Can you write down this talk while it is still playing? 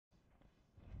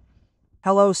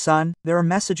Hello son, there are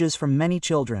messages from many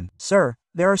children. Sir,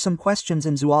 there are some questions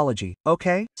in zoology,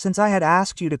 okay? Since I had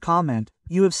asked you to comment,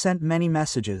 you have sent many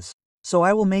messages. So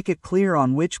I will make it clear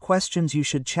on which questions you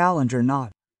should challenge or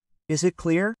not. Is it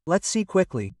clear? Let's see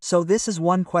quickly. So this is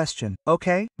one question,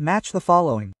 okay? Match the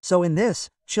following. So in this,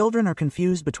 children are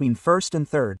confused between first and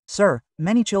third. Sir,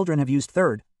 many children have used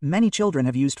third. Many children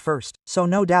have used first. So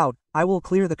no doubt, I will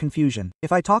clear the confusion.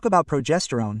 If I talk about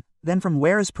progesterone, then from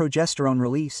where is progesterone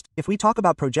released? If we talk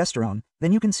about progesterone,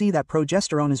 then you can see that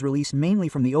progesterone is released mainly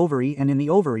from the ovary, and in the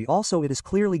ovary also it is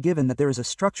clearly given that there is a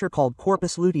structure called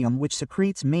corpus luteum which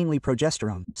secretes mainly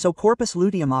progesterone. So corpus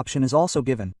luteum option is also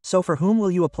given. So for whom will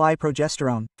you apply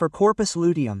progesterone? For corpus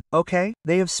luteum, okay?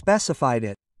 They have specified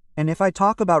it. And if I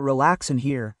talk about relaxin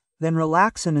here, then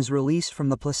relaxin is released from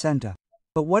the placenta.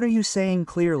 But what are you saying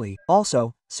clearly?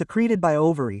 Also, secreted by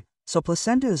ovary, so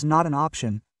placenta is not an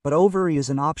option, but ovary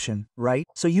is an option, right?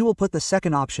 So you will put the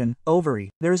second option, ovary.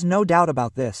 There is no doubt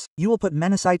about this. You will put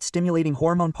menocyte-stimulating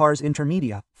hormone pars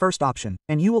intermedia, first option.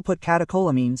 And you will put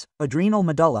catecholamines, adrenal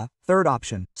medulla, third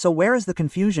option. So where is the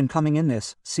confusion coming in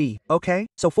this? C. Okay?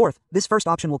 So fourth, this first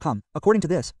option will come, according to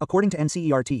this, according to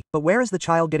NCERT. But where is the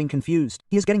child getting confused?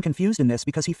 He is getting confused in this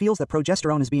because he feels that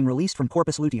progesterone is being released from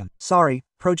corpus luteum. Sorry,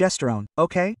 progesterone.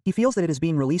 Okay? He feels that it is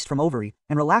being released from ovary,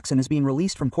 and relaxin is being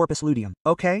released from corpus luteum.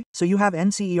 Okay? So you have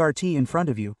NCERT in front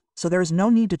of you. So there is no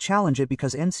need to challenge it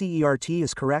because NCERT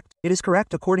is correct. It is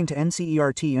correct according to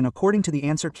NCERT, and according to the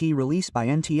answer key released by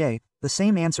NTA, the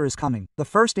same answer is coming. The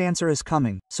first answer is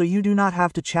coming, so you do not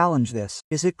have to challenge this.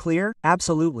 Is it clear?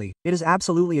 Absolutely. It is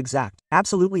absolutely exact.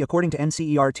 Absolutely according to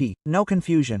NCERT. No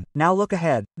confusion. Now look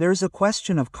ahead. There is a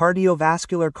question of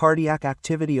cardiovascular cardiac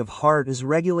activity of heart is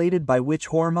regulated by which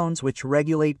hormones which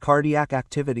regulate cardiac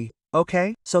activity.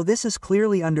 Okay, so this is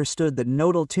clearly understood that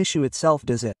nodal tissue itself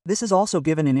does it. This is also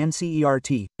given in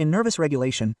NCERT. In nervous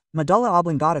regulation, medulla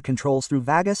oblongata controls through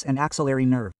vagus and axillary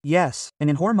nerve. Yes, and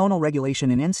in hormonal regulation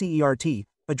in NCERT,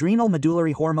 adrenal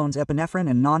medullary hormones epinephrine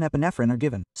and non-epinephrine are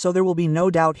given. So there will be no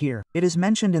doubt here. It is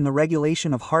mentioned in the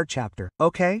regulation of heart chapter.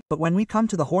 Okay, but when we come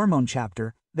to the hormone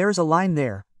chapter, there is a line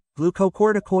there.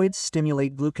 Glucocorticoids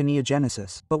stimulate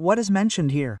gluconeogenesis. But what is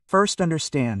mentioned here? First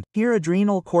understand. Here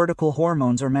adrenal cortical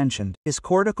hormones are mentioned. Is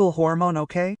cortical hormone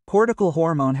okay? Cortical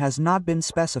hormone has not been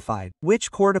specified.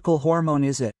 Which cortical hormone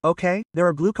is it? Okay, there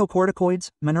are glucocorticoids,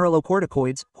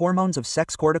 mineralocorticoids, hormones of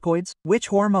sex corticoids. Which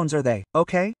hormones are they?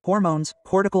 Okay, hormones,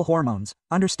 cortical hormones.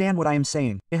 Understand what I am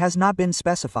saying. It has not been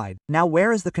specified. Now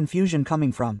where is the confusion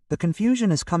coming from? The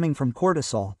confusion is coming from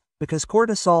cortisol, because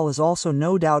cortisol is also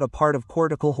no doubt a part of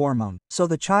cortical hormone. So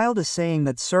the child is saying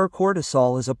that sir,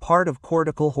 cortisol is a part of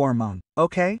cortical hormone.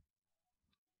 Okay?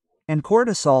 And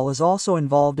cortisol is also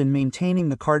involved in maintaining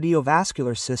the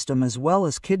cardiovascular system as well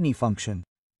as kidney function.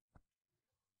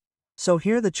 So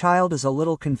here the child is a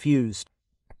little confused.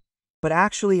 But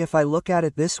actually if I look at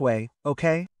it this way,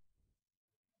 okay?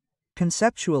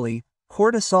 Conceptually,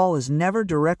 cortisol is never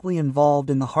directly involved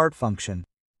in the heart function.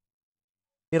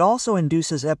 It also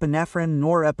induces epinephrine,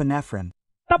 norepinephrine.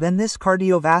 Then this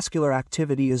cardiovascular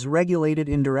activity is regulated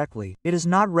indirectly. It is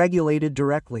not regulated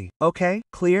directly. Okay,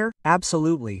 clear?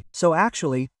 Absolutely. So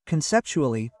actually,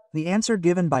 conceptually, the answer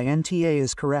given by NTA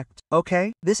is correct.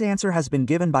 Okay, this answer has been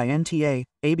given by NTA,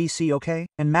 ABC, okay?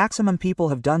 And maximum people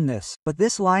have done this. But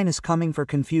this line is coming for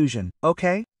confusion.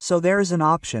 Okay, so there is an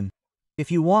option.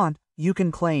 If you want, you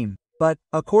can claim. But,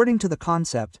 according to the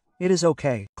concept, it is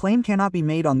okay. Claim cannot be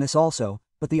made on this also.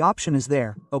 But the option is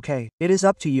there, okay? It is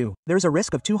up to you. There's a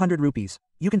risk of 200 rupees.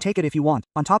 You can take it if you want.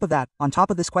 On top of that, on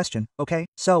top of this question, okay?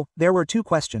 So, there were 2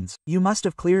 questions. You must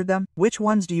have cleared them. Which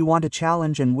ones do you want to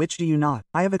challenge and which do you not?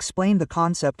 I have explained the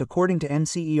concept according to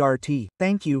NCERT.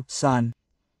 Thank you, son.